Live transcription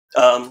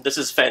This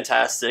is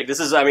fantastic. This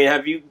is, I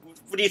mean,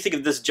 what do you think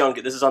of this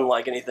junket? This is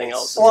unlike anything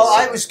else. Well,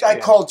 I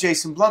called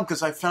Jason Blum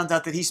because I found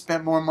out that he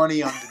spent more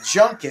money on the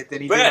junket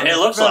than he did on the it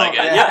looks film. like it,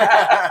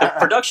 yeah. The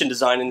production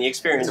design and the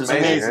experience is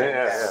amazing.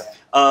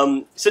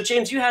 So,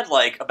 James, you had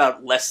like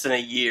about less than a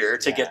year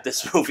to get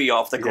this movie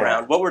off the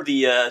ground. What were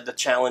the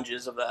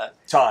challenges of that?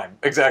 Time,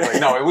 exactly.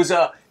 No, it was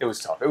tough.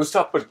 It was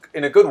tough, but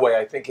in a good way.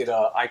 I think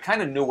I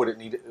kind of knew what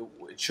it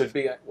should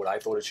be, what I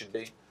thought it should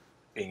be,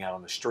 being out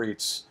on the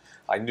streets.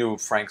 I knew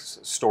Frank's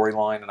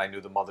storyline, and I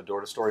knew the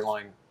mother-daughter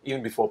storyline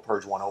even before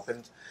Purge 1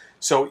 opened.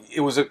 So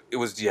it was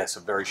yes, a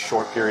very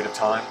short period of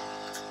time.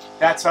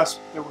 That's us.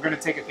 We're going to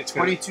take a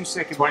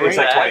 22-second break. It's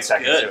like 20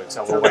 seconds, good. too,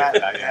 so we'll wait for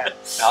that. Yeah,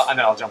 and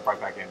then I'll jump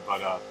right back in.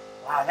 But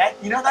wow,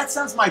 that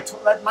sounds my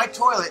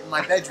toilet in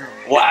my bedroom.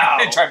 Wow,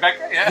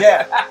 Tribeca,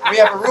 yeah. We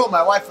have a rule,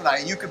 my wife and I.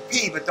 You can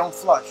pee, but don't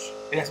flush.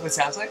 That's what it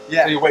sounds like.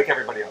 Yeah. So you wake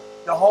everybody up.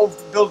 The whole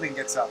building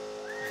gets up.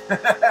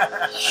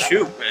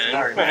 Shoot,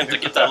 man. I have to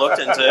get that looked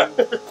into.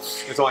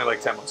 It's only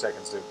like 10 more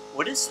seconds, dude.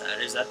 What is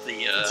that? Is that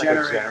the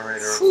generator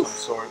of some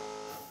sort?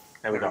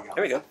 There we go.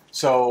 There we go.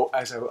 So,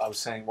 as I was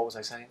saying, what was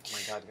I saying? Oh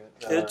my God.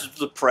 It's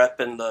the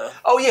prep and the...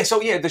 Oh, yeah. So,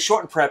 yeah, the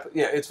shortened prep,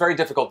 yeah, it's very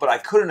difficult, but I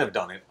couldn't have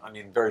done it. I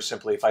mean, very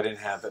simply, if I didn't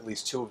have at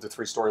least 2 of the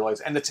 3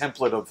 storylines and the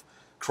template of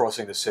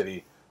crossing the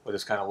city with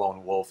this kind of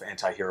lone wolf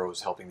anti-hero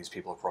who's helping these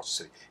people across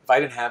the city. If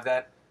I didn't have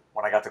that,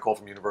 when I got the call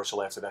from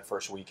Universal after that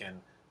first weekend,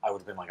 I would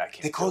have been like, I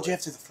can't. They called you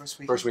after the first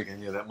weekend? First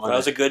weekend, yeah, that Monday.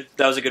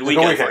 That was a good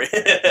weekend for you.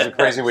 It was a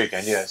crazy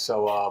weekend, yeah.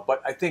 So,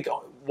 but I think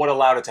what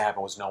allowed it to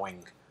happen was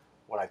knowing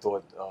what I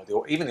thought,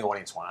 even the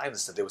audience wanted. I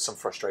understood there was some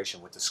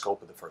frustration with the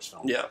scope of the first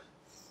film. Yeah.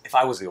 If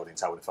I was the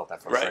audience, I would have felt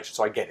that frustration. Right.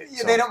 So I get it.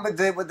 Yeah, so, they don't.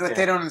 But what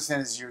they don't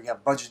understand is you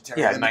have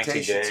budgetary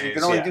limitations. 19 days, so you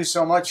can only do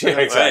so much. Yeah,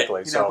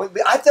 exactly. You know,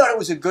 but I thought it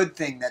was a good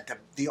thing that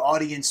the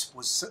audience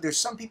was. There's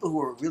some people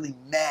who are really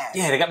mad.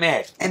 Yeah, they got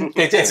mad. And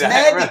they did. It's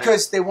mad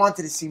because they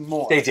wanted to see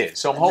more. They did.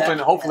 So I'm hoping,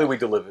 hopefully, we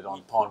delivered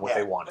upon what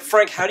they wanted.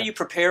 Frank, how do you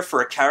prepare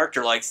for a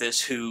character like this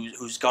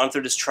who's gone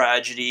through this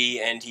tragedy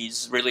and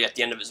he's really at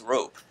the end of his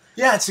rope?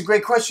 Yeah, it's a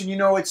great question. You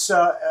know, it's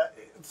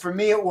for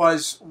me. It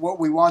was what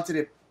we wanted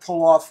to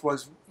pull off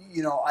was.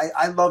 You know,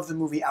 I love the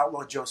movie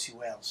Outlaw Josie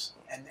Wales.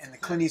 And the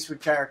Clint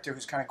Eastwood character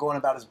who's kind of going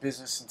about his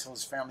business until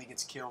his family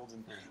gets killed.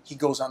 And he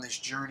goes on this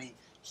journey.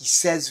 He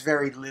says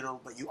very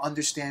little, but you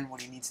understand what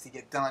he needs to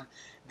get done.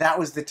 That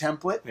was the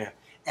template. Yeah.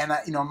 And,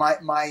 you know, I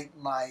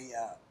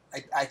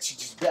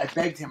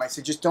begged him. I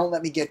said, just don't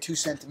let me get too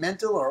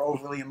sentimental or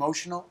overly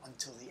emotional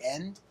until the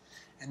end.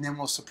 And then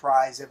we'll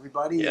surprise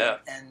everybody. Yeah.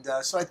 And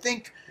so I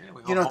think,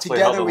 you know,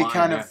 together we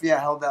kind of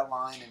held that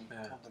line and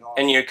pulled it off.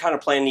 And you're kind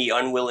of playing the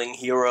unwilling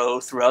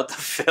hero throughout the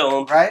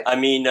film. Right. I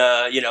mean,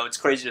 you know, it's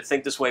crazy to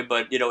think this way,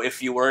 but, you know,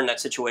 if you were in that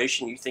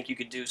situation, you think you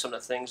could do some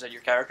of the things that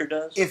your character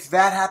does? If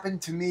that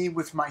happened to me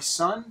with my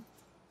son,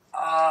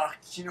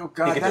 you know,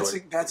 God,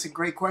 that's a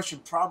great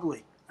question.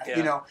 Probably. Yeah.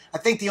 You know, I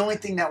think the only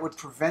thing that would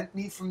prevent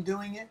me from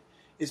doing it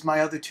is my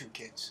other 2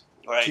 kids.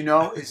 Right. You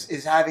know,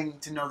 is having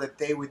to know that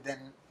they would then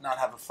not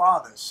have a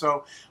father.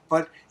 So,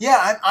 but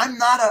yeah, I'm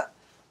not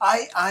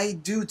I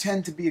do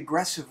tend to be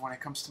aggressive when it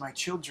comes to my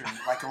children,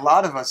 like a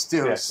lot of us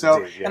do. Yes,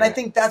 so, indeed, and I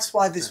think that's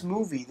why this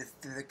movie,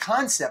 the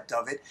concept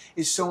of it,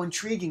 is so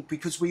intriguing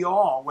because we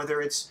all,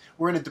 whether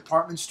we're in a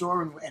department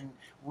store and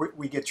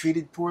we get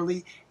treated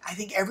poorly, I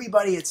think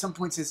everybody at some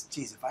point says,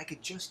 "Geez, if I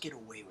could just get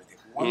away with it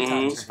one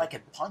time, just if I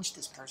could punch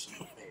this person in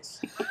the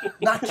face,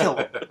 not kill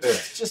them,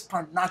 just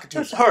knock it to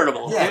It's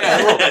hurtable.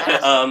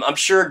 I'm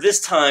sure this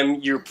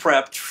time you're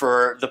prepped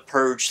for the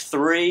Purge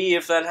 3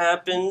 if that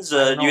happens.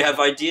 Do you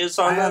have ideas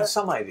on that? I have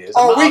some ideas.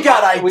 Oh, we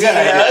got ideas.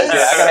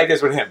 Yeah, I got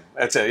ideas with him.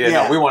 That's it.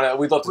 Yeah, no,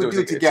 we'd love to do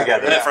it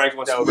together. Yeah, Frank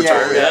wants to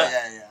return.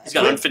 Yeah. He's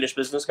got unfinished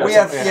business. We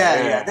have,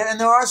 and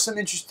there are some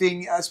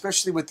interesting,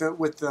 especially with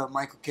the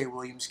Michael K.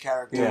 Williams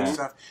character and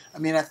stuff. I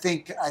mean, I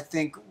think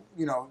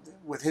you know,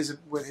 with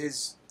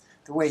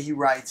the way he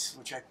writes,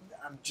 which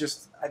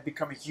I've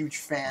become a huge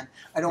fan.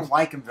 I don't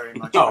like him very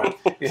much.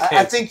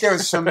 I think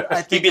there's some.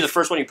 He'd be the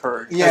first one you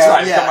purge. Yeah,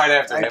 that's right. Come right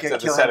after him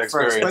the set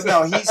experience. But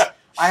no,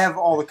 I have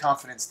all the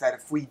confidence that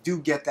if we do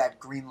get that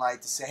green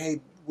light to say,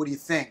 hey, what do you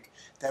think?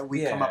 That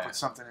we come up with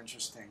something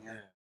interesting. Yeah.